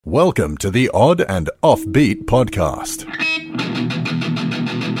Welcome to the Odd and Offbeat podcast.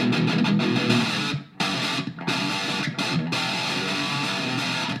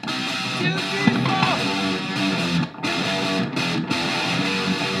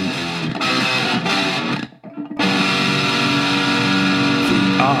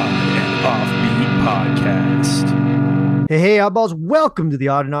 Hey, oddballs, welcome to the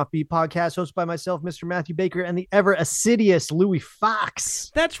Odd and Offbeat podcast, hosted by myself, Mr. Matthew Baker, and the ever assiduous Louis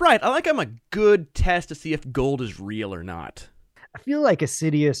Fox. That's right. I like I'm a good test to see if gold is real or not. I feel like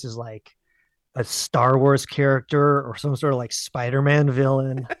Assidious is like a Star Wars character or some sort of like Spider-Man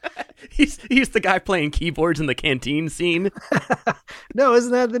villain. He's the guy playing keyboards in the canteen scene. No,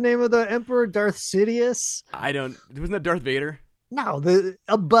 isn't that the name of the Emperor, Darth Sidious? Wasn't that Darth Vader? No, the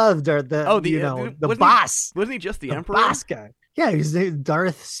above Darth, the boss. Wasn't he just the Emperor? Boss guy. Yeah, he's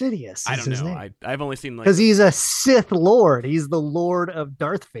Darth Sidious. I don't know. I've only seen because he's a Sith Lord. He's the Lord of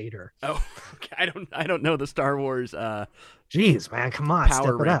Darth Vader. Oh, okay. I don't know the Star Wars. Jeez, man, come on,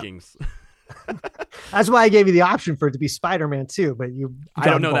 power rankings. That's why I gave you the option for it to be Spider-Man too, but I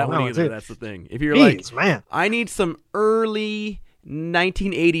don't know that one either. That's the thing. If you're man, I need some early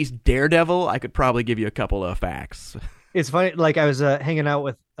 1980s Daredevil, I could probably give you a couple of facts. It's funny, like I was hanging out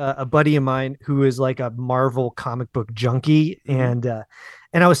with a buddy of mine who is like a Marvel comic book junkie, and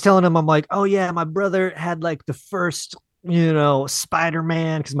I was telling him, I'm like, oh yeah, my brother had like the first,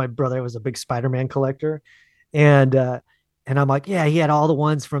 Spider-Man, because my brother was a big Spider-Man collector, and I'm like, yeah, he had all the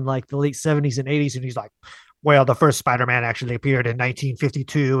ones from like the late 70s and 80s, and he's like, well, the first Spider-Man actually appeared in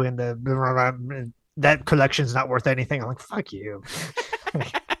 1952, and that collection's not worth anything. I'm like, fuck you.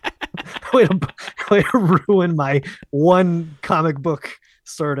 way to ruin my one comic book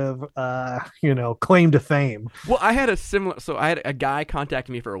sort of claim to fame. Well, I had a guy contact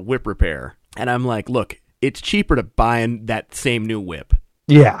me for a whip repair, and I'm like, look, it's cheaper to buy that same new whip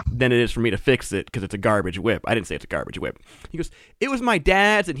than it is for me to fix it because it's a garbage whip. I didn't say it's a garbage whip. He goes, it was my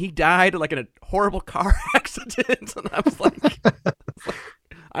dad's and he died like in a horrible car accident. And I was like,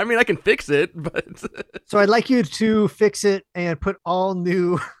 I mean, I can fix it, but so I'd like you to fix it and put all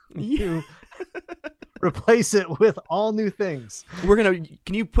new replace it with all new things.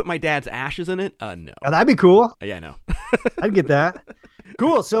 Can you put my dad's ashes in it? No. Oh, that'd be cool. Yeah, I know. I'd get that.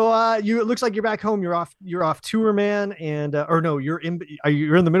 Cool. So it looks like you're back home. You're off tour, man. And you're in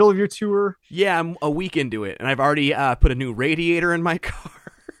the middle of your tour. Yeah, I'm a week into it, and I've already put a new radiator in my car.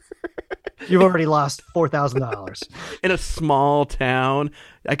 You've already lost $4,000 in a small town.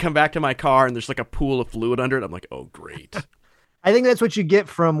 I come back to my car and there's like a pool of fluid under it. I'm like, oh, great. I think that's what you get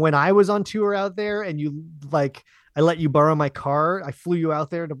from when I was on tour out there, and I let you borrow my car. I flew you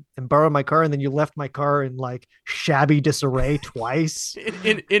out there and borrow my car, and then you left my car in like shabby disarray twice.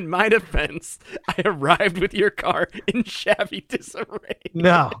 In my defense, I arrived with your car in shabby disarray.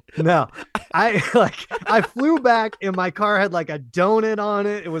 No. I flew back and my car had like a donut on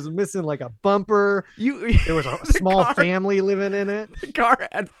it. It was missing like a bumper. There was a small family living in it. The car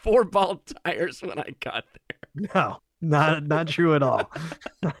had 4 bald tires when I got there. No. Not true at all.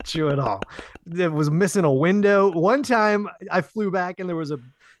 Not true at all. It was missing a window. One time I flew back and there was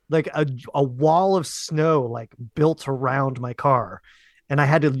a wall of snow like built around my car, and I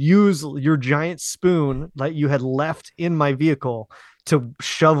had to use your giant spoon that you had left in my vehicle to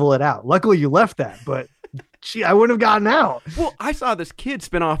shovel it out. Luckily you left that, but I wouldn't have gotten out. Well, I saw this kid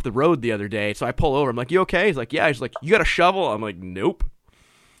spin off the road the other day, so I pull over. I'm like, you okay? He's like, yeah. He's like, you got a shovel? I'm like, nope.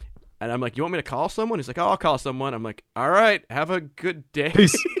 And I'm like, you want me to call someone? He's like, oh, I'll call someone. I'm like, all right, have a good day.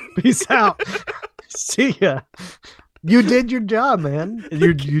 Peace out. See ya. You did your job, man.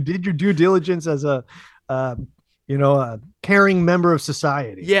 You did your due diligence as a caring member of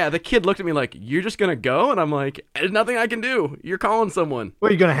society. Yeah, the kid looked at me like, you're just going to go? And I'm like, there's nothing I can do. You're calling someone. Well,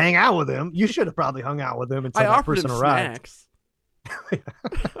 you're going to hang out with him. You should have probably hung out with him until that person arrived. Snacks.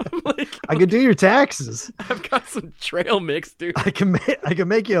 Like, I could do your taxes. I've got some trail mix, dude. I can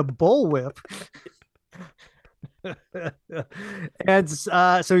make you a bullwhip. And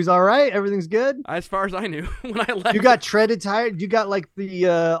so he's all right. Everything's good. As far as I knew when I left. You got treaded tires. You got like the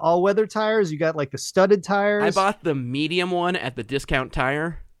all-weather tires. You got like the studded tires. I bought the medium one at the discount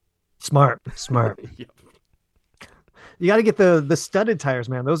tire. Smart. Yep. You got to get the studded tires,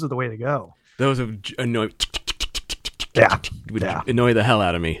 man. Those are the way to go. Those would annoy. Would annoy the hell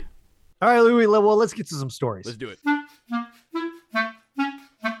out of me. All right, Louis. Well, let's get to some stories. Let's do it.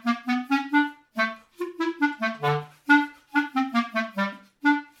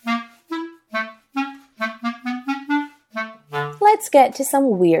 Let's get to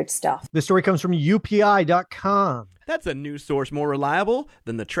some weird stuff. This story comes from UPI.com. That's a news source more reliable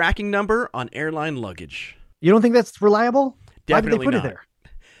than the tracking number on airline luggage. You don't think that's reliable? Definitely Why did they put not. it there?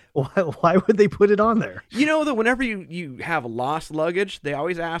 Why would they put it on there? You know that whenever you have lost luggage, they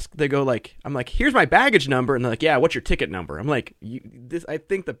always ask. They go like, "I'm like, here's my baggage number," and they're like, "Yeah, what's your ticket number?" I'm like, I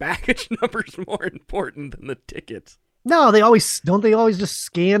think the baggage number is more important than the ticket. No, they always just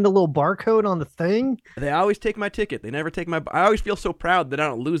scan the little barcode on the thing? They always take my ticket. They never take my. I always feel so proud that I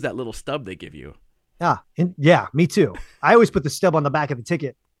don't lose that little stub they give you. Yeah, me too. I always put the stub on the back of the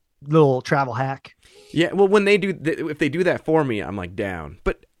ticket. Little travel hack. Yeah, well, when they do, if they do that for me, I'm like down.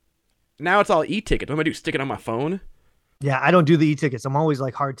 But now it's all e-ticket. What am I do? Stick it on my phone? Yeah, I don't do the e-tickets. I'm always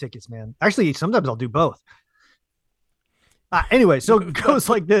like hard tickets, man. Actually, sometimes I'll do both. Anyway, so it goes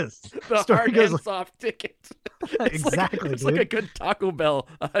like this. The hard and soft ticket. Exactly, it's like a good Taco Bell.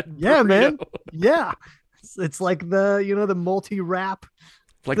 Yeah, man. Yeah, it's like the multi-wrap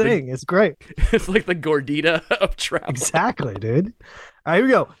thing. It's great. It's like the Gordita of travel. Exactly, dude. All right, here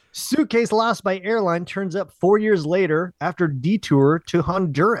we go. Suitcase lost by airline turns up 4 years later after detour to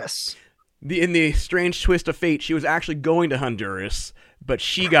Honduras. In the strange twist of fate, she was actually going to Honduras, but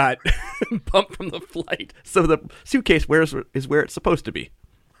she got bumped from the flight. So the suitcase is where it's supposed to be.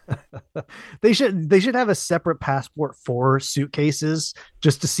 They should have a separate passport for suitcases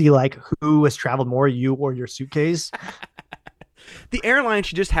just to see like who has traveled more, you or your suitcase. The airline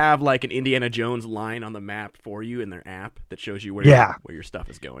should just have like an Indiana Jones line on the map for you in their app that shows you where your stuff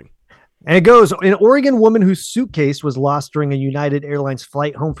is going. And it goes, an Oregon woman whose suitcase was lost during a United Airlines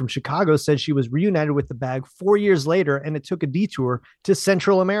flight home from Chicago said she was reunited with the bag 4 years later, and it took a detour to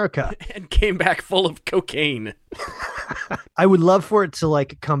Central America. And came back full of cocaine. I would love for it to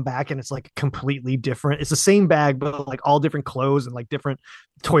like come back and it's like completely different. It's the same bag, but like all different clothes and like different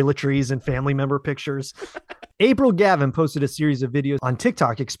toiletries and family member pictures. April Gavin posted a series of videos on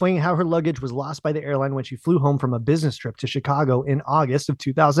TikTok explaining how her luggage was lost by the airline when she flew home from a business trip to Chicago in August of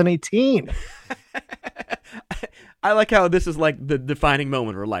 2018. I like how this is like the defining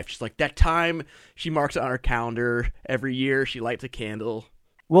moment of her life. She's like, that time she marks it on her calendar every year. She lights a candle.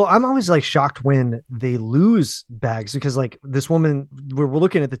 Well, I'm always like shocked when they lose bags because like this woman, we're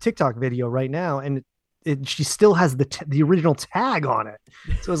looking at the TikTok video right now and she still has the original tag on it.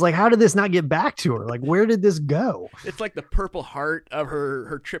 So it's like, how did this not get back to her? Like, where did this go? It's like the Purple Heart of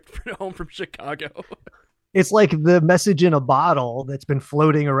her trip home from Chicago. It's like the message in a bottle that's been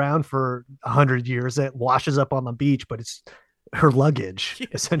floating around for 100 years that washes up on the beach, but it's her luggage,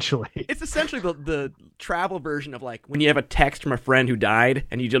 essentially. It's essentially the travel version of like when you have a text from a friend who died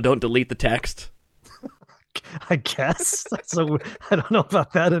and you don't delete the text. I guess. So I don't know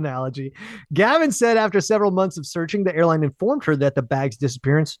about that analogy. Gavin said after several months of searching, the airline informed her that the bag's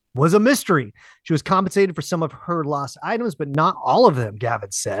disappearance was a mystery. She was compensated for some of her lost items, but not all of them,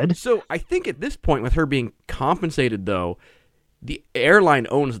 Gavin said. So I think at this point with her being compensated, though, the airline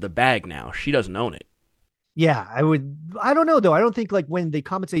owns the bag now. She doesn't own it. Yeah, I don't know, though. I don't think like when they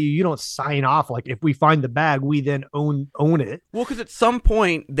compensate you, you don't sign off. Like if we find the bag, we then own it. Well, because at some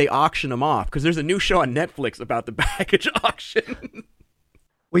point they auction them off because there's a new show on Netflix about the baggage auction.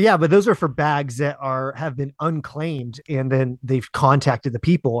 Well, yeah, but those are for bags that have been unclaimed and then they've contacted the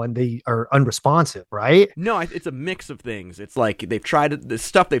people and they are unresponsive, right? No, it's a mix of things. It's like they've tried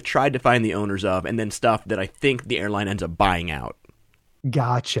to find the owners of and then stuff that I think the airline ends up buying out.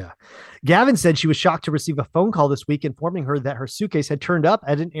 Gotcha. Gavin said she was shocked to receive a phone call this week informing her that her suitcase had turned up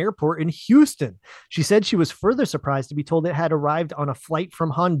at an airport in Houston. She said she was further surprised to be told it had arrived on a flight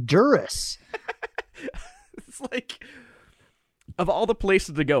from Honduras. It's like, of all the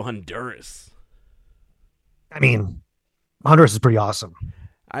places to go, Honduras. I mean, Honduras is pretty awesome.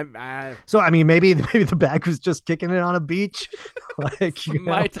 So, I mean, maybe the bag was just kicking it on a beach, like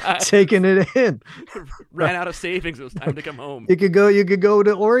taking it in. Ran out of savings. It was time to come home. You could go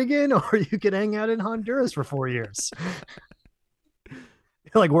to Oregon, or you could hang out in Honduras for 4 years.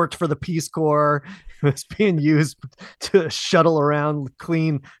 It like worked for the Peace Corps. It was being used to shuttle around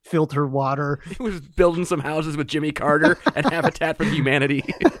clean filtered water. It was building some houses with Jimmy Carter and Habitat for Humanity.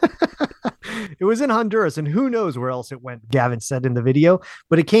 It was in Honduras, and who knows where else it went, Gavin said in the video.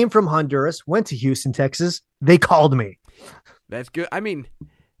 But it came from Honduras, went to Houston, Texas. They called me. That's good. I mean,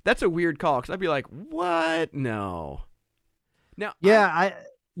 that's a weird call, because I'd be like, what? No. Now, yeah,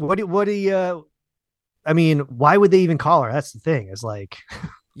 I mean, why would they even call her? That's the thing. It's like...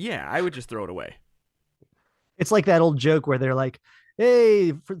 Yeah, I would just throw it away. It's like that old joke where they're like,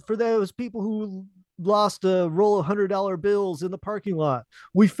 hey, for those people who lost a roll of $100 bills in the parking lot,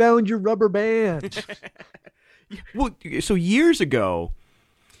 we found your rubber band. Well, so years ago,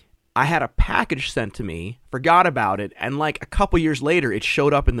 I had a package sent to me, forgot about it, and like a couple years later, it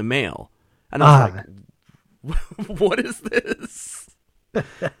showed up in the mail. And I was like, what is this?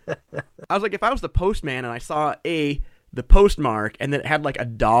 I was like, if I was the postman and I saw the postmark, and then it had like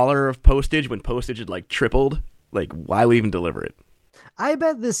 $1 of postage when postage had like tripled. Like, why would we even deliver it? I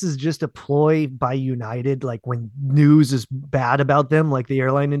bet this is just a ploy by United. Like when news is bad about them, like the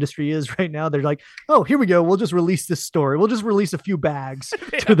airline industry is right now, they're like, oh, here we go. We'll just release this story. We'll just release a few bags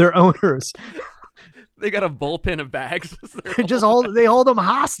to their owners. They got a bullpen of bags. They hold them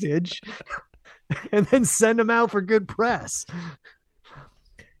hostage and then send them out for good press.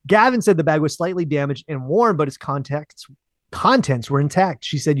 Gavin said the bag was slightly damaged and worn, but its contents were intact.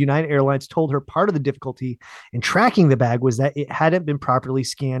 She said United Airlines told her part of the difficulty in tracking the bag was that it hadn't been properly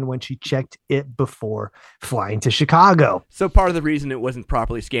scanned when she checked it before flying to Chicago. So part of the reason it wasn't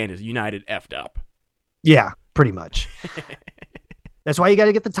properly scanned is United effed up. Yeah, pretty much. That's why you got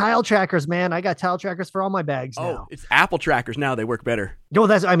to get the tile trackers, man. I got tile trackers for all my bags now. Oh, it's Apple trackers now. They work better. No,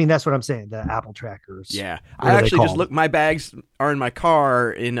 that's what I'm saying. The Apple trackers. Yeah. I actually just looked. My bags are in my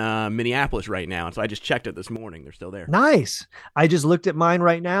car in Minneapolis right now. And so I just checked it this morning. They're still there. Nice. I just looked at mine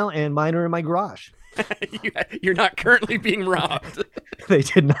right now and mine are in my garage. You're not currently being robbed. They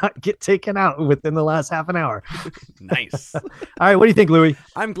did not get taken out within the last half an hour. Nice. All right. What do you think, Louis?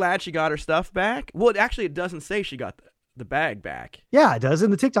 I'm glad she got her stuff back. Well, actually, it doesn't say she got the bag back. Yeah, it does.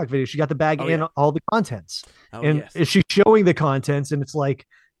 In the TikTok video, she got the bag and all the contents. Oh, and yes. She's showing the contents, and it's like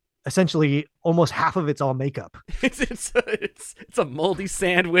essentially almost half of it's all makeup. It's a moldy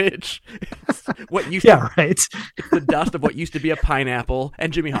sandwich. It's what used right. It's the dust of what used to be a pineapple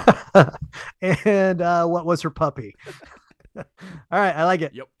and Jimmy Hoffa. And what was her puppy? All right, I like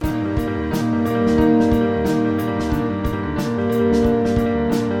it. Yep.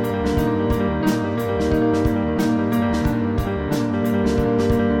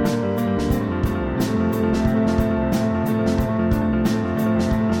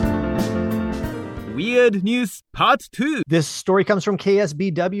 Weird News Part 2. This story comes from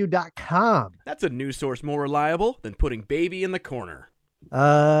KSBW.com. That's a news source more reliable than putting baby in the corner.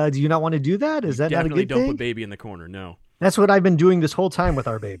 Do you not want to do that? Is that not a good thing? Definitely don't put baby in the corner, no. That's what I've been doing this whole time with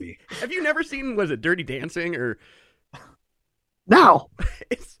our baby. Have you never seen, was it Dirty Dancing or... No.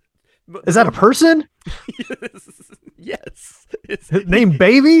 Is that a person? Yes. Named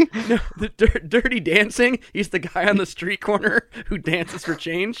Baby? No, the Dirty Dancing. He's the guy on the street corner who dances for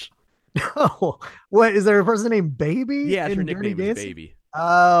change. No. What, is there a person named Baby? Yeah, her nickname is Baby.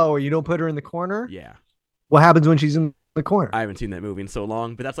 Oh, you don't put her in the corner? Yeah. What happens when she's in the corner? I haven't seen that movie in so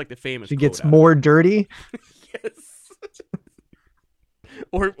long, but that's like the famous She gets more dirty? Yes.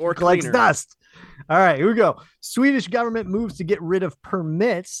 or collects cleaner. Dust. All right, here we go. Swedish government moves to get rid of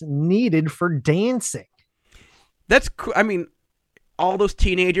permits needed for dancing. That's cool. I mean, all those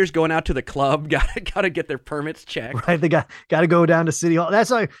teenagers going out to the club gotta get their permits checked. Right, they got to go down to City Hall.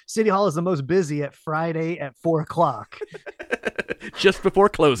 That's why City Hall is the most busy at Friday at 4:00. Just before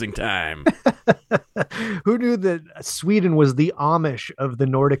closing time. Who knew that Sweden was the Amish of the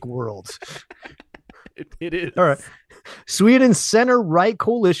Nordic world? It is. All right. Sweden's center-right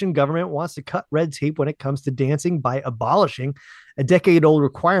coalition government wants to cut red tape when it comes to dancing by abolishing a decade-old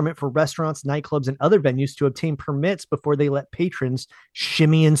requirement for restaurants, nightclubs, and other venues to obtain permits before they let patrons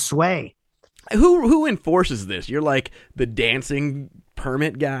shimmy and sway. Who enforces this? You're like the dancing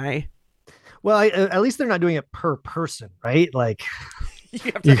permit guy? Well, at least they're not doing it per person, right? Like...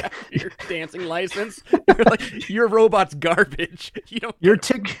 You have to have your dancing license. You're like, your robot's garbage. Your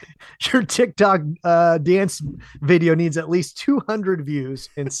TikTok dance video needs at least 200 views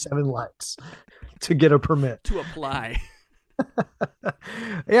and 7 likes to get a permit. To apply.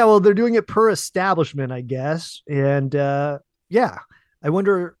 Yeah, well, they're doing it per establishment, I guess. And yeah, I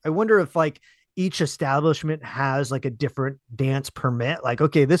wonder if like each establishment has like a different dance permit. Like,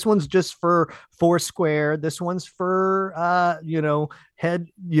 okay, this one's just for Foursquare. This one's for, head,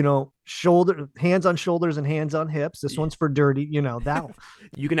 shoulder, hands on shoulders and hands on hips. This one's for dirty, that one.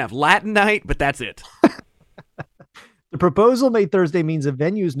 You can have Latin night, but that's it. The proposal made Thursday means that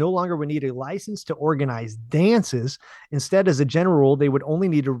venues no longer would need a license to organize dances. Instead, as a general rule, they would only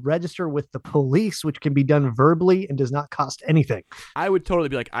need to register with the police, which can be done verbally and does not cost anything. I would totally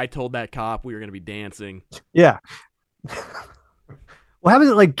be like, I told that cop we were going to be dancing. Yeah. What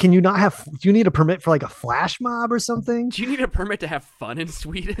happens? Like, do you need a permit for like a flash mob or something? Do you need a permit to have fun in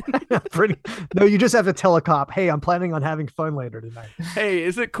Sweden? No, you just have to tell a cop, hey, I'm planning on having fun later tonight. Hey,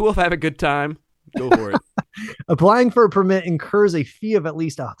 is it cool if I have a good time? Go for it. Applying for a permit incurs a fee of at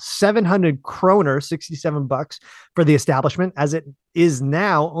least 700 kroner, $67 for the establishment. As it is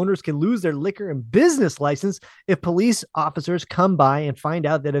now, owners can lose their liquor and business license if police officers come by and find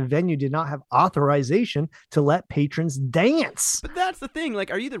out that a venue did not have authorization to let patrons dance. But that's the thing.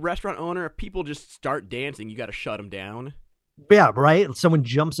 Like, are you the restaurant owner? If people just start dancing, you got to shut them down. Yeah, right. Someone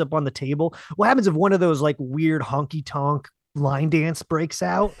jumps up on the table. What happens if one of those like weird honky tonk line dance breaks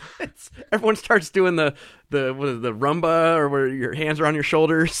out? Everyone starts doing the rumba, or where your hands are on your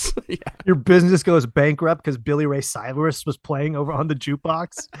shoulders. Yeah. Your business goes bankrupt because Billy Ray Cyrus was playing over on the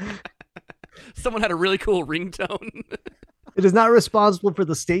jukebox. Someone had a really cool ringtone. It is not responsible for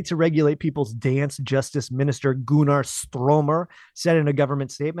the state to regulate people's dance, Justice Minister Gunnar Stromer said in a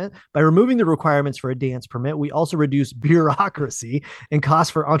government statement. By removing the requirements for a dance permit, we also reduce bureaucracy and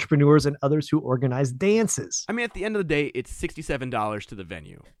costs for entrepreneurs and others who organize dances. I mean, at the end of the day, it's $67 to the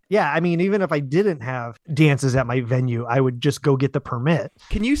venue. Yeah, I mean, even if I didn't have dances at my venue, I would just go get the permit.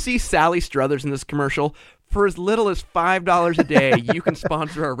 Can you see Sally Struthers in this commercial? For as little as $5 a day, you can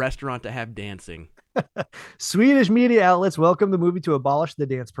sponsor a restaurant to have dancing. Swedish media outlets welcome the movie to abolish the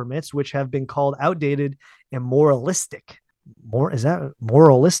dance permits, which have been called outdated and moralistic. Is that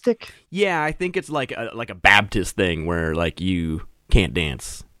moralistic? Yeah, I think it's like a Baptist thing where like you can't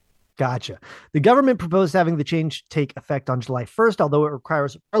dance. Gotcha. The government proposed having the change take effect on July 1st, although it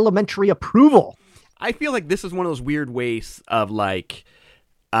requires parliamentary approval. I feel like this is one of those weird ways of like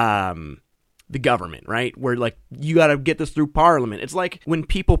the government, right? Where like you got to get this through Parliament. It's like when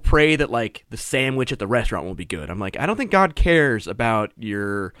people pray that like the sandwich at the restaurant will be good. I'm like, I don't think God cares about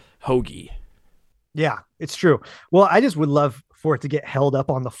your hoagie. Yeah, it's true. Well, I just would love for it to get held up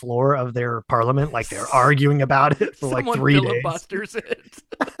on the floor of their Parliament, like they're arguing about it for like 3 days. Filibusters it.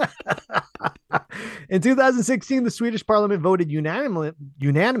 In 2016, the Swedish Parliament voted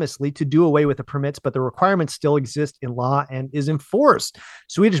unanimously to do away with the permits, but the requirements still exist in law and is enforced.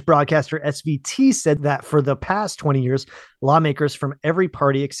 Swedish broadcaster SVT said that for the past 20 years, lawmakers from every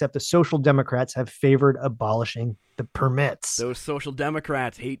party except the Social Democrats have favored abolishing the permits. Those Social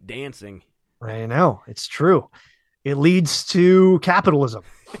Democrats hate dancing. I know, it's true. It leads to capitalism.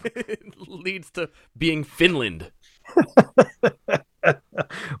 It leads to being Finland.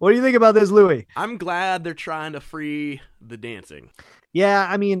 What do you think about this, Louis? I'm glad they're trying to free the dancing. Yeah,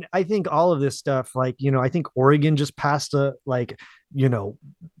 I mean, I think all of this stuff, like, I think Oregon just passed took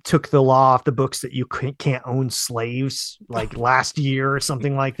the law off the books that you can't own slaves like last year or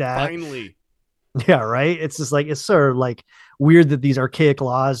something like that. Finally. Yeah, right. It's just like, it's sort of like weird that these archaic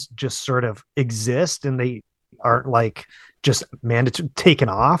laws just sort of exist and they aren't like just mandatory taken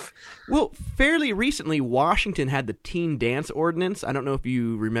off. Well, fairly recently, Washington had the teen dance ordinance. I don't know if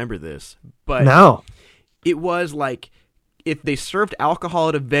you remember this, but no, it was like if they served alcohol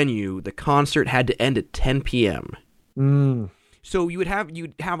at a venue, the concert had to end at 10 p.m. So you'd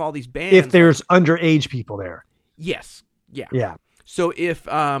have all these bands. If there's underage people there. Yes. Yeah. Yeah. So if,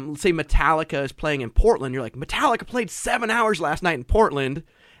 let's say Metallica is playing in Portland, you're like, Metallica played 7 hours last night in Portland,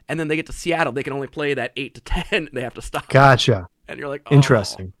 and then they get to Seattle, they can only play that 8 to 10, they have to stop. Gotcha. And you're like, oh.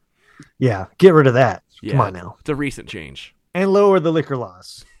 Interesting. Yeah, get rid of that. Yeah, come on now. It's a recent change. And lower the liquor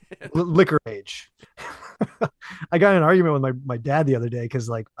laws. Liquor age. I got in an argument with my dad the other day because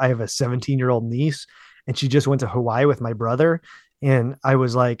like I have a 17-year-old niece, and she just went to Hawaii with my brother. And I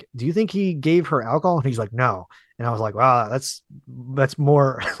was like, do you think he gave her alcohol? And he's like, no. And I was like, wow, that's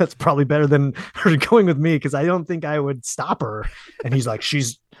probably better than her going with me, because I don't think I would stop her. And he's like,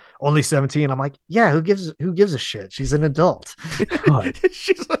 she's only 17. I'm like, yeah, who gives a shit? She's an adult.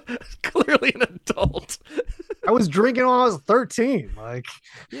 She's clearly an adult. I was drinking when I was 13. Like,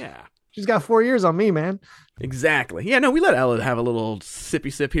 yeah. She's got 4 years on me, man. Exactly. Yeah, no, we let Ella have a little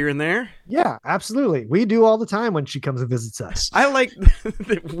sippy sip here and there. Yeah, absolutely. We do all the time when she comes and visits us. I like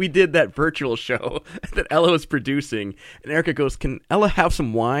that we did that virtual show that Ella was producing, and Erica goes, can Ella have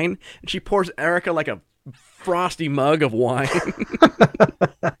some wine? And she pours Erica like a frosty mug of wine.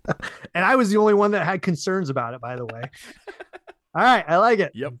 And I was the only one that had concerns about it, by the way. All right, I like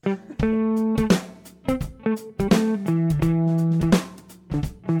it. Yep.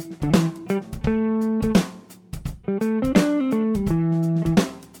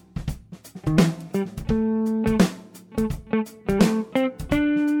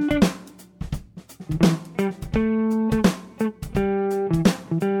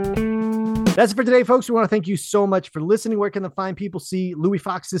 That's it for today, folks. We want to thank you so much for listening. Where can the fine people see Louis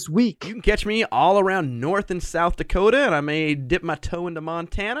Fox this week? You can catch me all around North and South Dakota, and I may dip my toe into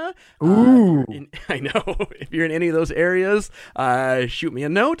Montana. Ooh. I know. If you're in any of those areas, shoot me a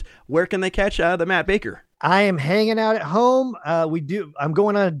note. Where can they catch the Matt Baker? I am hanging out at home. I'm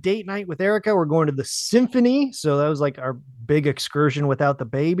going on a date night with Erica. We're going to the symphony. So that was like our big excursion without the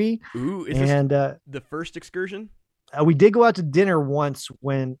baby. Ooh, is this the first excursion? We did go out to dinner once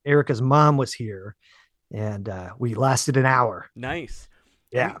when Erica's mom was here, and we lasted an hour. Nice.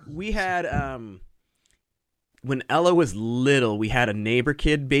 Yeah. We had when Ella was little, we had a neighbor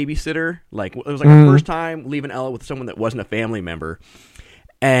kid babysitter. Like, it was like our first time leaving Ella with someone that wasn't a family member.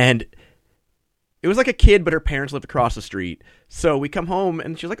 And it was like a kid, but her parents lived across the street. So we come home,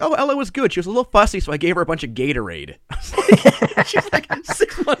 and she's like, oh, Ella was good. She was a little fussy, so I gave her a bunch of Gatorade. She's like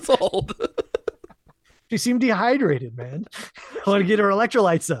 6 months old. She seemed dehydrated, man. I want to get her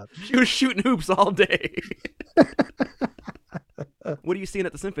electrolytes up. She was shooting hoops all day. What are you seeing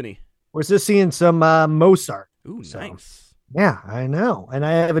at the symphony? We're just seeing some Mozart. Ooh, nice. Yeah, I know. And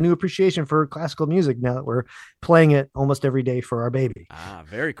I have a new appreciation for classical music now that we're playing it almost every day for our baby. Ah,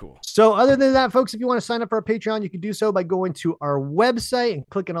 very cool. So other than that, folks, if you want to sign up for our Patreon, you can do so by going to our website and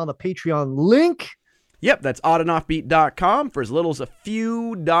clicking on the Patreon link. Yep, that's oddandoffbeat.com. For as little as a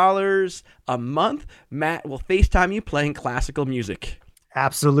few dollars a month, Matt will FaceTime you playing classical music.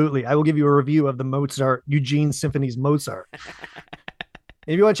 Absolutely. I will give you a review of the Eugene Symphony's Mozart.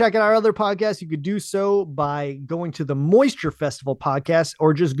 If you want to check out our other podcasts, you could do so by going to the Moisture Festival podcast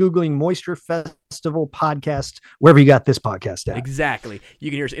or just Googling Moisture Festival podcast, wherever you got this podcast at. Exactly. You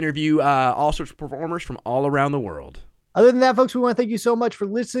can hear us interview all sorts of performers from all around the world. Other than that, folks, we want to thank you so much for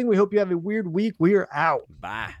listening. We hope you have a weird week. We are out. Bye.